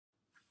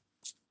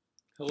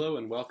Hello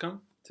and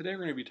welcome. Today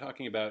we're going to be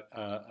talking about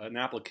an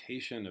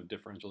application of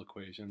differential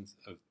equations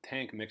of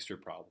tank mixture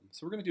problems.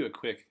 So we're going to do a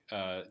quick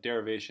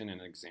derivation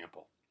and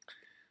example.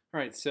 All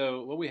right,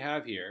 so what we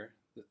have here,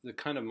 the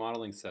kind of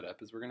modeling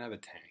setup is we're going to have a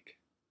tank.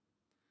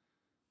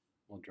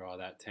 We'll draw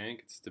that tank.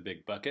 It's just a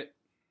big bucket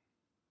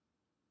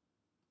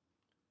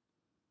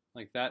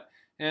like that.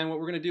 And what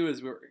we're going to do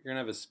is we're going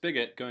to have a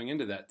spigot going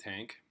into that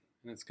tank,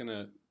 and it's going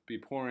to be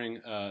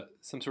pouring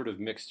some sort of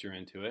mixture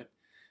into it.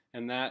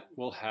 And that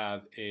will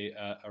have a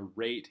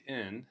rate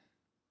in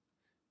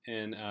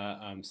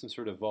some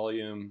sort of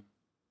volume,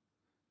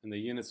 and the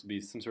units will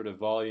be some sort of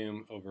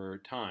volume over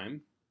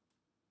time.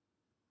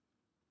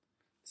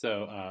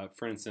 So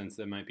for instance,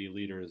 that might be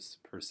liters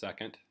per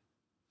second.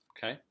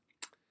 Okay.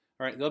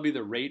 All right, there'll be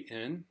the rate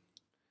in.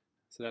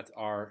 So that's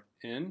R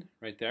in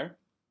right there.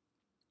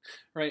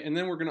 All right, and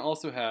then we're going to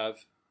also have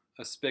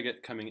a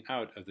spigot coming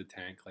out of the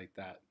tank like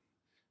that.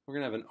 We're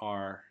going to have an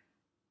R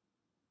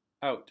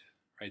out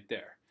right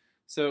there.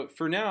 So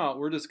for now,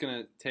 we're just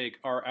going to take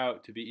R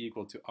out to be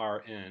equal to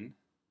R in.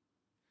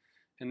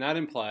 And that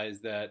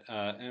implies that,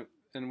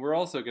 and we're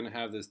also going to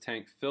have this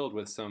tank filled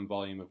with some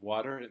volume of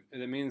water.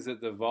 It means that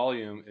the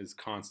volume is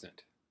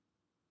constant.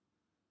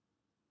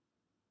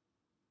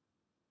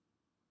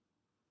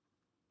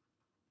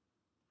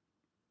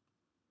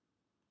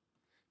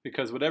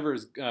 Because whatever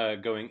is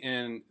going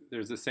in,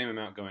 there's the same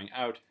amount going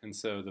out, and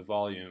so the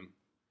volume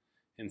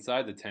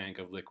inside the tank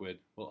of liquid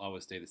will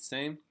always stay the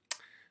same.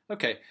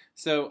 Okay,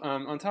 so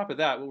on top of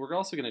that, what we're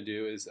also going to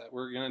do is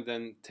we're going to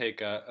then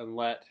take and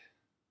let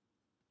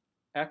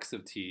x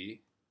of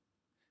t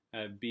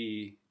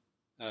be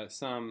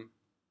some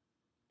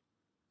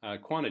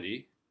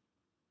quantity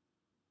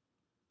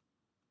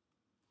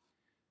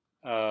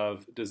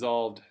of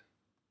dissolved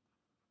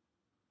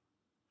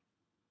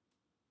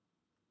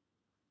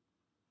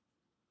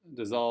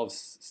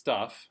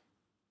stuff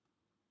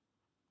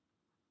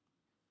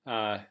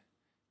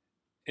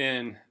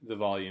in the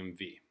volume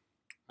V.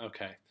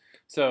 Okay,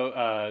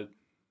 so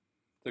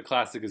the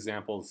classic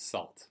example is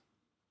salt.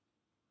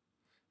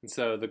 And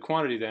so the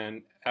quantity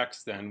then,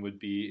 x then, would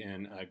be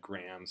in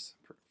grams,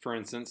 for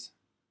instance.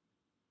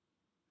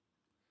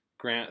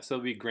 So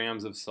it'll be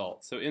grams of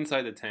salt. So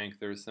inside the tank,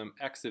 there's some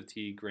x of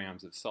t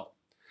grams of salt.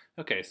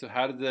 Okay, so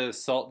how did the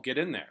salt get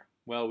in there?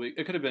 Well,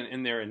 it could have been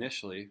in there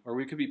initially, or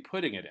we could be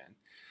putting it in.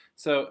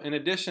 So in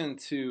addition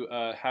to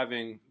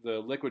having the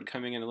liquid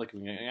coming in and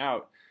liquid going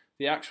out,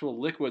 the actual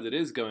liquid that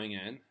is going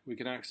in, we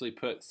can actually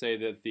say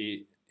that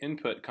the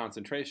input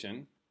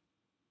concentration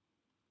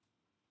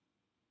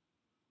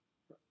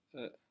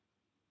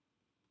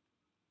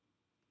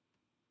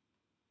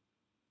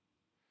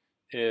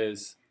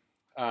is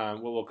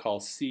what we'll call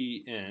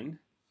C in,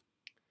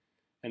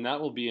 and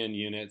that will be in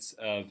units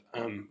of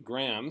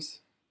grams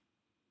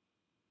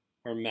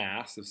or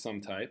mass of some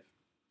type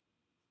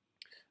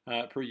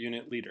per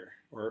unit liter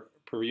or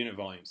per unit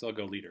volume. So I'll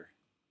go liter.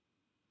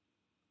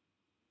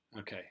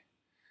 Okay.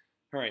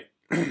 All right.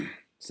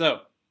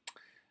 So,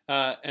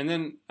 and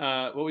then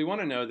what we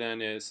want to know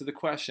then is, so the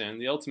question,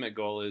 the ultimate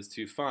goal is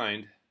to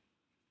find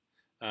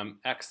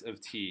x of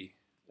t,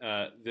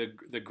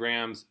 the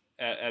grams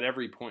at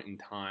every point in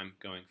time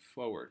going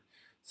forward.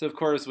 So of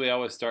course we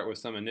always start with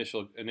some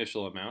initial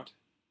amount.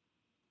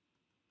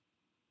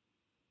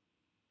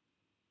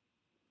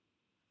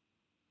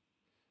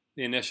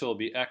 The initial will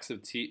be x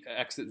of t,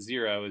 x at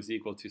 0 is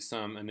equal to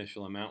some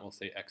initial amount. We'll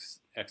say x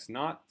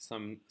naught,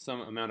 some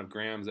amount of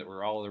grams that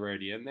were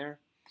already in there.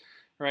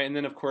 All right, and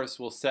then of course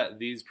we'll set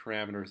these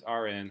parameters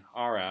r in,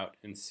 r out,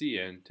 and c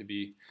in to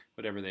be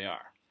whatever they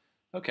are.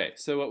 Okay,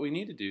 so what we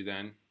need to do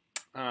then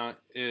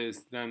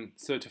is then,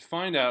 so to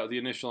find out the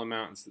initial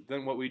amounts,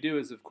 then what we do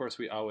is, of course,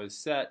 we always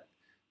set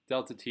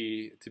delta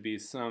t to be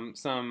some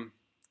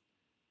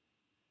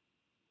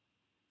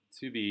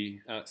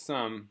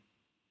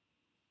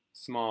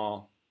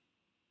small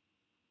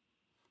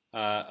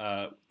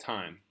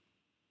time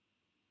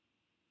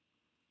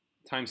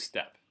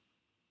step,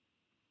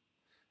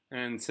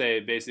 and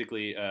say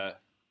basically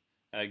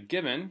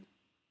given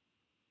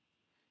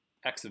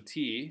x of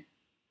t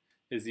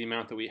is the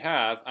amount that we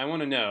have, I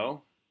want to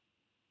know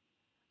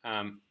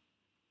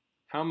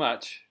how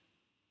much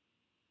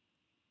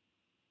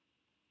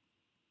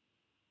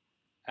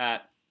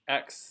at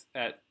x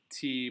at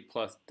t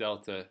plus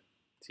delta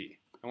t.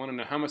 I want to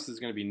know how much is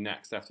going to be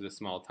next after the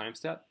small time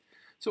step.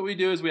 So what we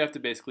do is we have to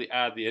basically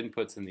add the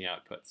inputs and the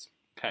outputs.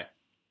 Okay.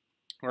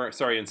 Or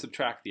sorry, and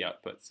subtract the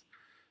outputs.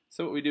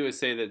 So what we do is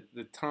say that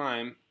the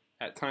time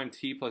at time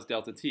t plus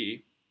delta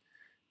t,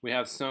 we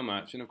have so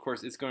much, and of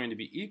course it's going to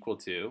be equal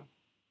to,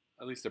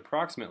 at least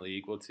approximately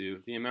equal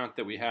to, the amount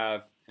that we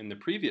have in the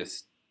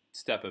previous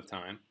step of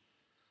time,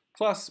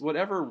 plus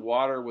whatever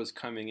water was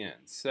coming in.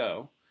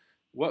 So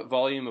what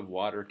volume of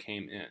water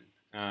came in?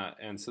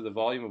 And so the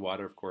volume of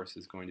water, of course,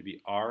 is going to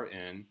be R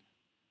in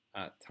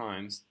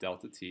times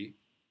delta T.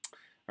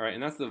 All right,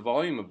 and that's the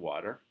volume of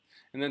water.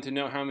 And then to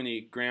know how many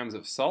grams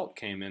of salt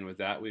came in with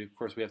that, of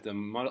course, we have to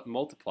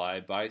multiply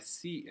by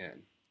C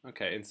in.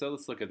 Okay, and so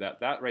let's look at that.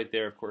 That right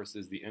there, of course,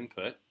 is the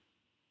input.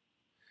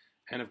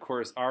 And of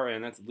course,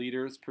 Rn, that's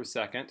liters per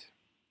second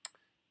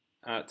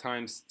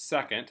times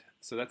second.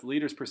 So that's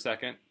liters per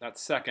second,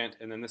 that's second,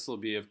 and then this will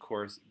be, of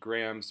course,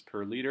 grams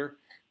per liter.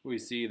 We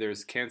see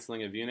there's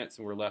canceling of units,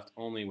 and we're left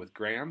only with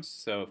grams.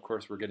 So, of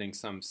course, we're getting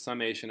some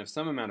summation of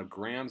some amount of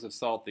grams of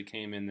salt that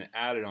came in that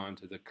added on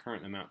to the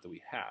current amount that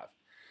we have.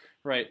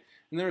 Right,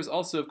 and there's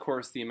also, of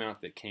course, the amount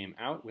that came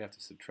out. We have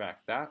to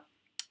subtract that.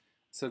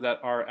 So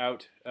that R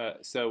out,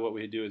 so what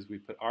we do is we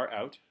put R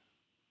out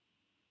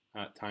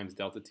times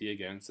delta T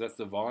again. So that's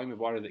the volume of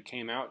water that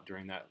came out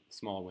during that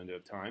small window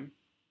of time.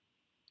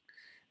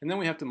 And then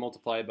we have to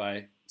multiply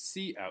by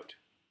C out.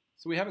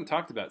 So we haven't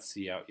talked about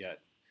C out yet,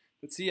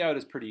 but C out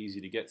is pretty easy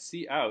to get.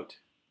 C out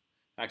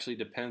actually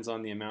depends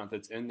on the amount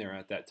that's in there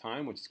at that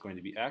time, which is going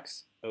to be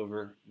X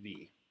over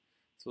V.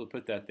 So we'll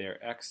put that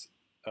there, X,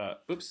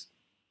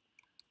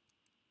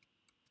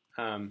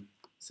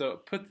 so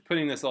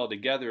putting this all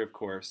together, of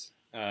course,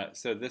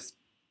 so this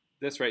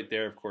right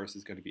there, of course,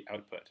 is going to be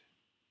output.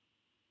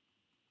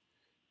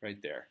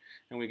 Right there.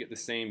 And we get the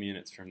same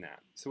units from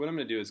that. So what I'm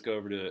going to do is go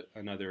over to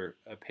another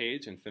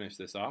page and finish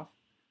this off.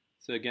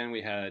 So again,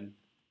 we had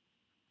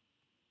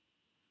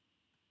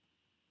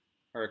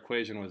our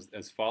equation was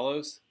as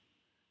follows.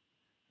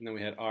 And then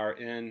we had R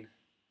in,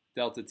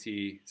 delta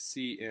T,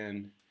 C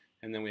in,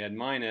 and then we had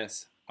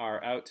minus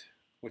R out,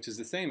 which is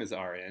the same as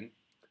R in,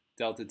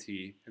 delta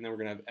T, and then we're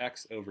going to have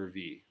X over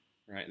V.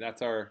 Right?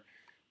 That's our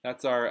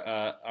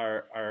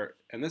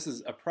and this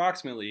is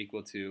approximately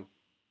equal to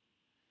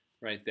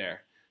right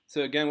there.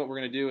 So again, what we're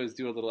going to do is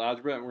do a little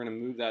algebra, and we're going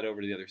to move that over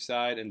to the other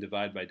side and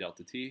divide by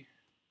delta T.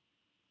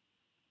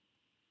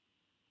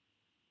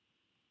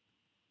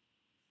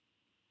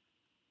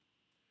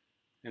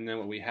 And then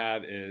what we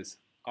have is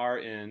R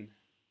in,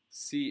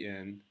 C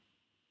in,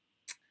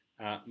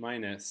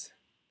 minus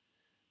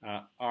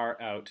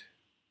R out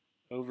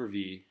over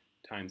V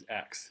times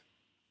X.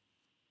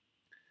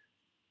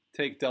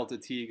 Take delta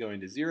T going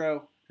to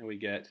 0, and we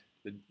get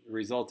the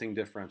resulting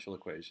differential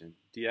equation.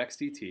 dx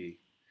dt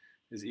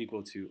is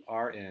equal to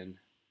Rn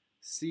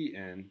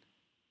Cn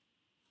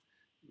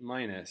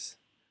minus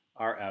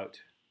R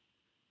out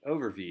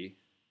over V.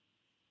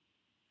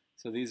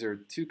 So these are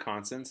two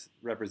constants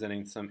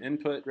representing some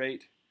input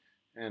rate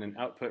and an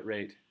output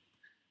rate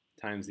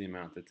times the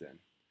amount that's in.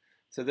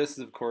 So this,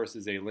 of course,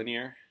 is a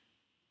linear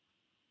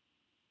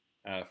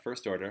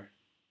first order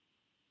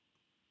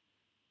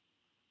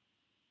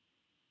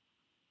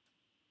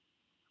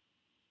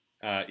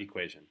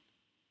equation,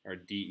 or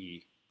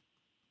DE.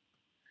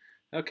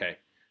 Okay,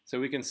 so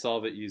we can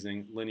solve it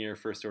using linear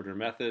first order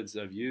methods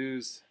of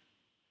use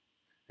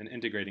an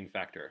integrating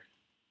factor.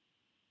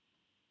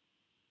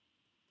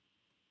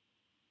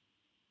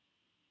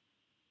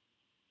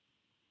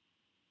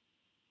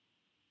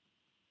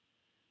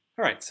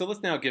 All right, so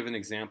let's now give an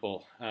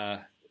example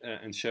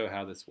and show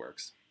how this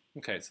works.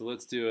 Okay, so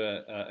let's do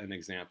an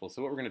example.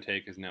 So what we're going to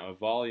take is now a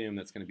volume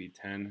that's going to be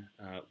 10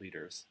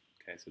 liters.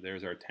 Okay, so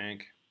there's our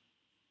tank.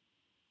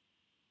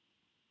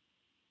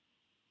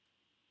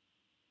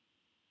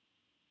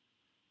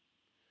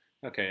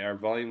 Okay, our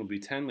volume will be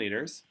 10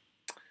 liters.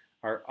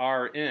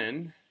 Our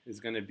Rn is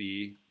going to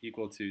be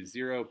equal to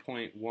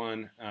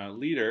 0.1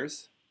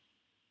 liters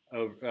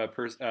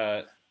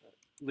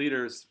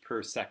liters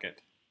per second.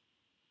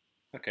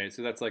 Okay,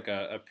 so that's like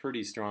a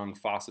pretty strong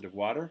faucet of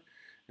water,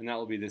 and that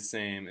will be the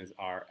same as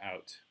R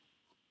out.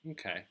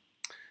 Okay,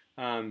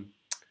 and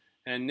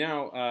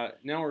now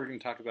we're going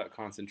to talk about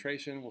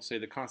concentration. We'll say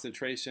the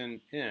concentration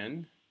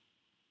in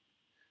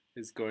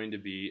is going to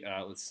be,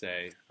 let's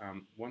say,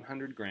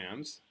 100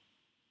 grams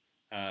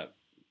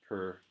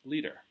per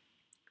liter.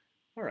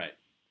 All right,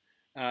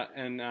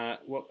 and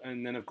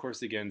then of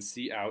course again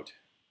C out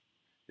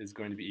is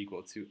going to be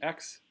equal to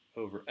X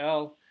over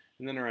L,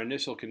 and then our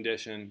initial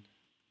condition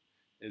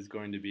is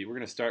going to be, we're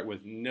going to start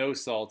with no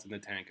salt in the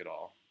tank at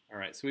all. All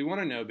right, so we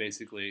want to know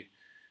basically,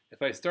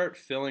 if I start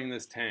filling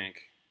this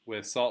tank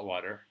with salt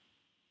water,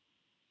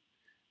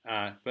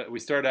 but we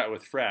start out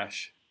with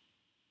fresh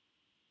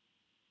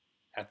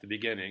at the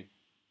beginning,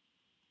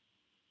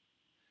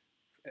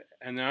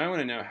 and now I want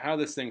to know how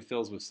this thing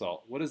fills with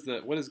salt. What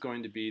is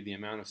going to be the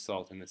amount of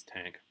salt in this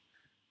tank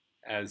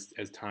as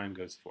time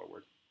goes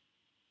forward?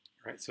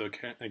 All right, so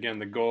again,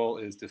 the goal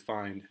is to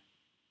find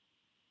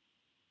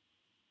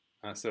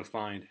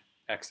find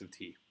X of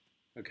T.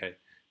 Okay,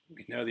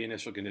 we know the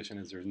initial condition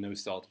is there's no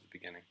salt at the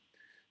beginning.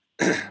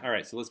 All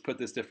right, so let's put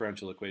this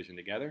differential equation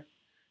together.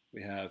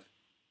 We have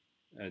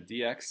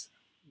dx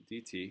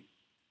dt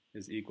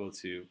is equal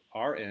to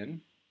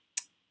Rn,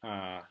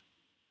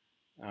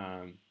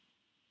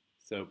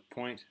 so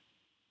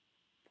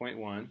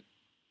 0.1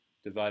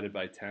 divided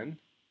by 10.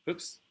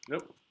 Oops,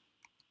 nope.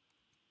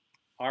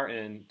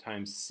 Rn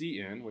times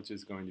Cn, which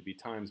is going to be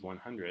times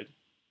 100.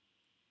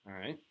 All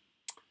right.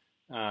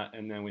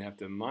 And then we have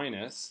to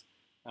minus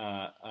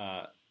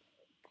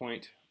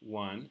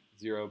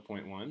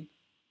 0.1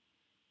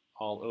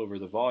 all over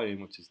the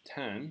volume, which is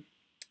 10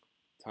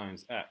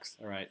 times X.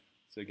 All right,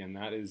 so again,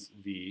 that is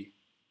V.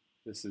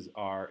 This is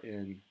R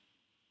in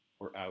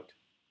or out.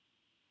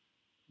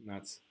 And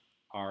that's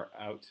R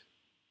out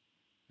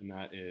and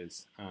that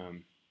is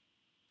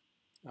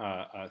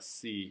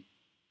Cn.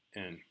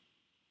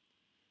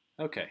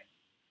 Okay,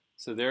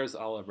 so there's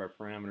all of our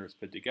parameters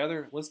put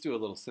together. Let's do a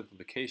little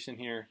simplification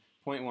here.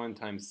 0.1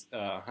 times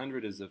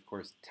 100 is, of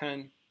course,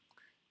 10,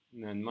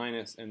 and then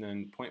minus, and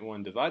then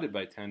 0.1 divided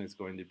by 10 is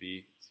going to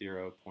be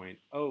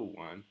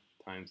 0.01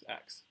 times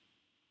x.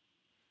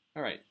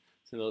 All right,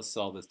 so let's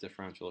solve this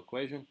differential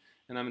equation.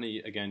 And I'm going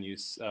to, again,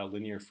 use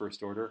linear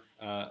first order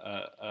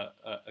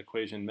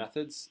equation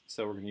methods.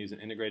 So we're going to use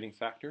an integrating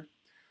factor.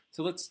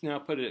 So let's now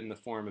put it in the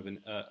form of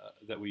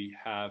that we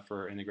have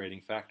for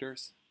integrating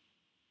factors.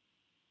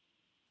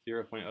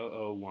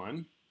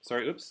 0.001,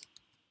 sorry, oops,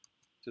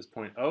 just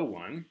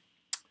 0.01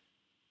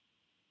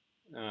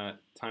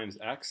 times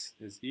x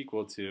is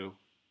equal to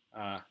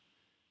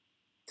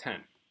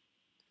 10.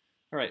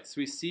 All right, so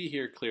we see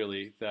here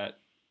clearly that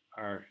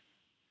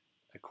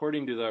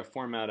according to the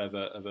format of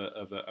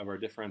our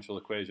differential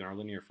equation, our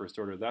linear first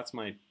order, that's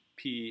my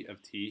p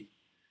of t,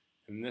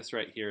 and this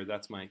right here,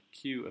 that's my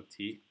q of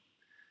t,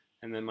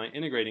 and then my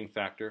integrating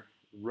factor,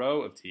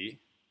 rho of t,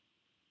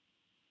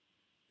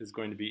 is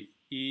going to be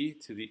e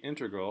to the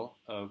integral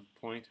of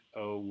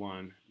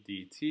 0.01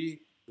 dt,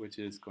 which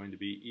is going to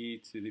be e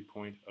to the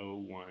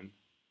 0.01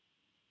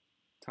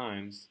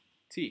 times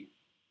t.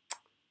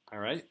 All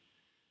right,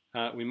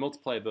 we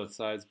multiply both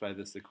sides by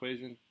this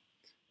equation,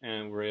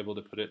 and we're able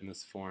to put it in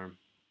this form: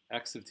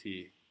 x of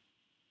t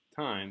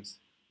times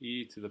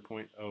e to the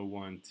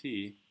 0.01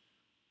 t,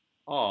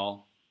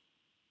 all,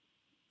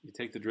 you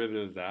take the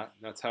derivative of that,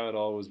 that's how it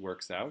always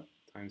works out,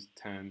 times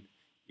 10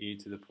 e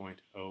to the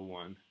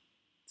 0.01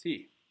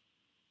 t.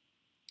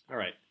 All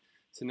right,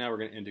 so now we're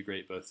going to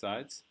integrate both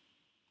sides,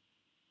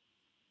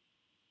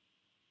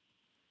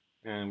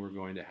 and we're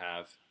going to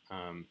have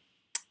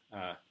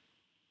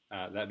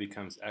that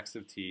becomes x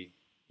of t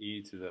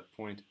e to the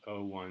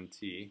 0.01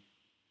 t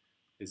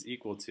is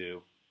equal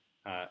to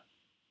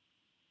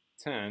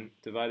 10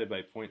 divided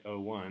by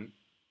 0.01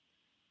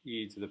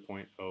 e to the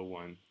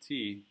 0.01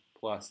 t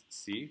plus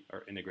c,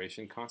 our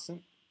integration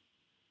constant.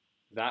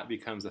 That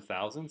becomes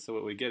 1,000, so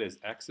what we get is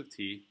x of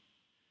t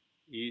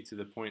e to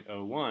the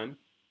 0.01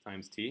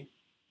 times t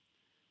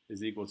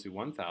is equal to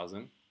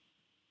 1,000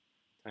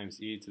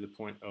 times e to the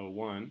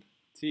 0.01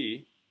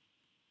 t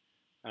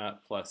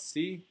plus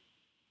c.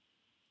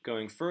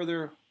 Going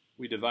further,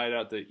 we divide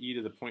out the e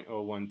to the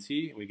 0.01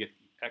 t, we get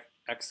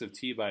x of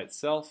t by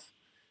itself.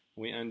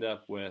 We end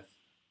up with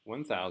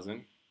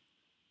 1,000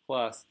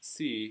 plus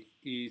c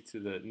e to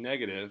the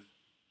negative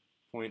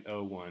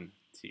 0.01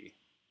 t.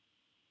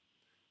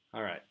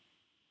 All right,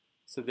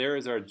 so there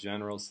is our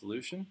general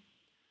solution.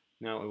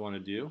 Now what we want to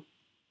do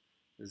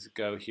is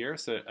go here.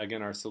 So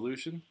again, our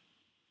solution,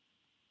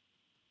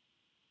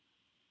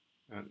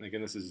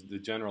 again, this is the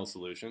general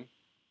solution,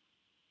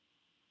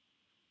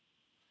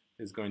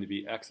 is going to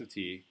be x of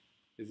t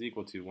is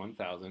equal to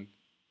 1,000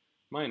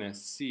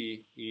 minus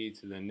c e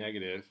to the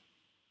negative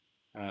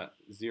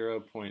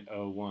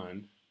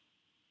 0.01,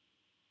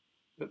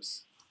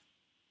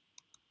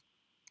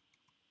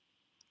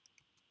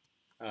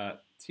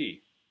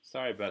 t.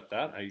 Sorry about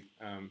that.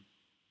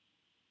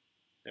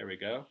 There we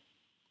go.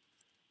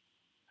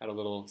 Had a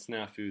little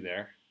snafu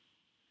there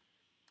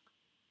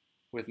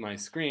with my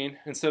screen.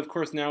 And so, of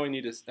course, now we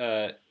need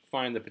to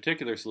find the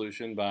particular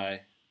solution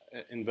by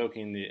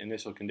invoking the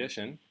initial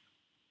condition.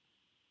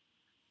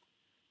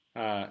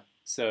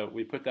 So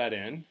we put that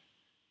in,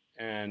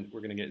 and we're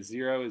going to get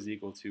 0 is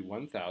equal to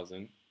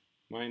 1,000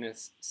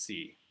 minus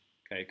c.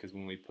 Okay, because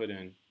when we put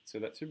in, so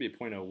that should be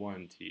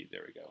 0.01 t.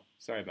 There we go.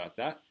 Sorry about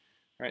that.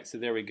 All right, so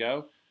there we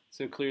go.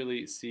 So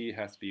clearly c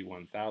has to be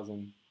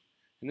 1,000.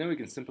 And then we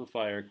can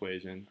simplify our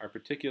equation. Our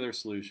particular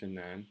solution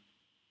then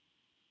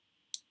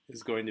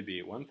is going to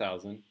be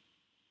 1,000,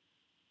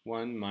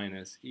 1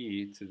 minus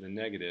e to the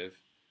negative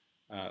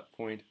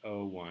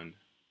 0.01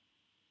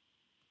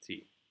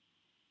 t.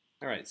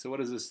 All right, so what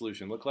does this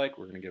solution look like?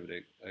 We're going to give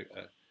it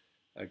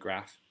a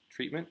graph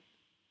treatment.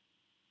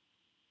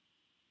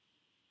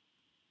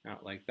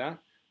 Out like that.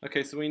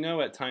 Okay, so we know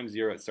at time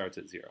 0 it starts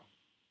at 0.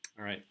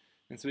 All right,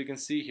 and so we can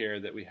see here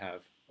that we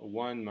have a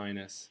 1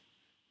 minus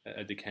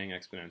a decaying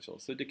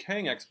exponential. So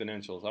decaying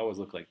exponentials always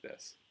look like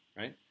this,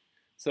 right?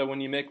 So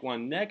when you make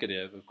one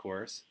negative, of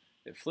course,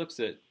 it flips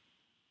it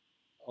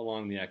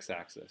along the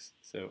x-axis.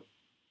 So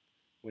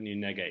when you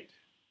negate,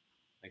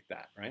 like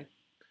that, right?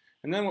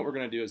 And then what we're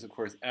going to do is, of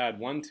course, add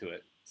 1 to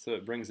it, so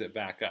it brings it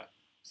back up.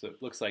 So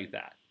it looks like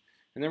that.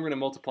 And then we're going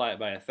to multiply it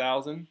by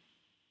 1,000.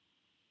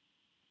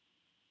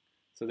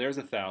 So there's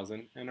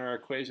 1,000, and our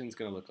equation is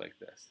going to look like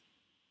this.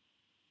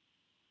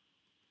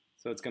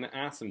 So it's going to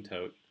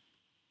asymptote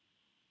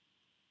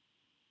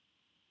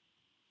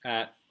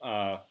at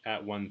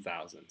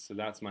 1,000. So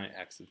that's my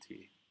x of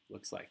t.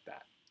 Looks like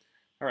that.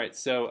 All right.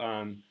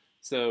 So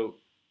so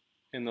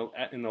in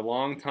the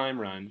long time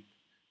run,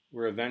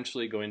 we're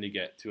eventually going to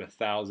get to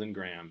 1,000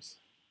 grams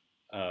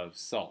of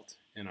salt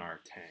in our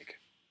tank.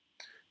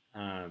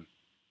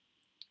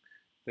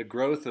 The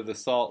growth of the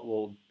salt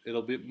will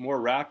it'll be more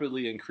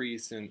rapidly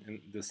increase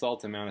in the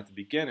salt amount at the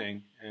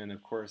beginning, and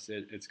of course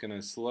it's going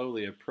to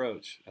slowly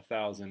approach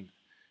 1,000.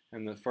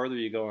 And the further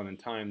you go on in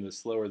time, the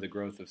slower the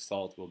growth of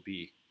salt will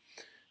be.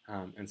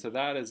 And so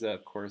that is,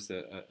 of course,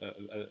 a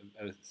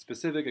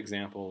specific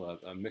example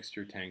of a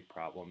mixture tank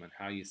problem and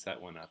how you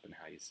set one up and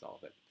how you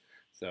solve it.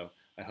 So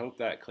I hope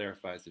that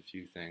clarifies a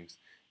few things.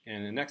 And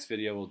in the next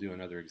video, we'll do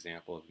another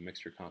example of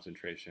mixture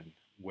concentration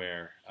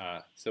where,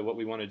 so what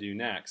we want to do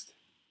next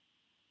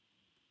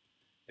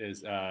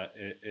is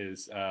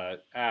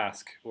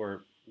ask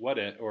or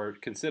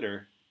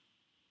consider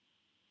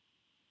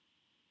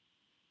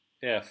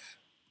if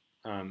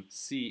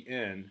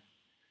Cn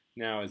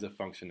now is a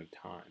function of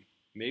time.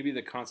 Maybe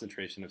the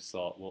concentration of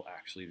salt will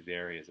actually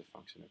vary as a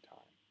function of time,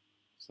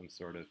 some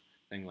sort of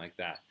thing like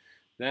that.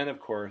 Then, of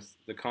course,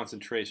 the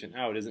concentration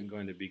out isn't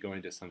going to be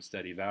going to some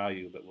steady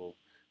value, but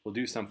we'll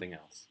do something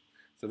else.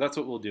 So that's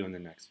what we'll do in the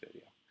next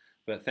video.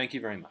 But thank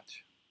you very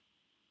much.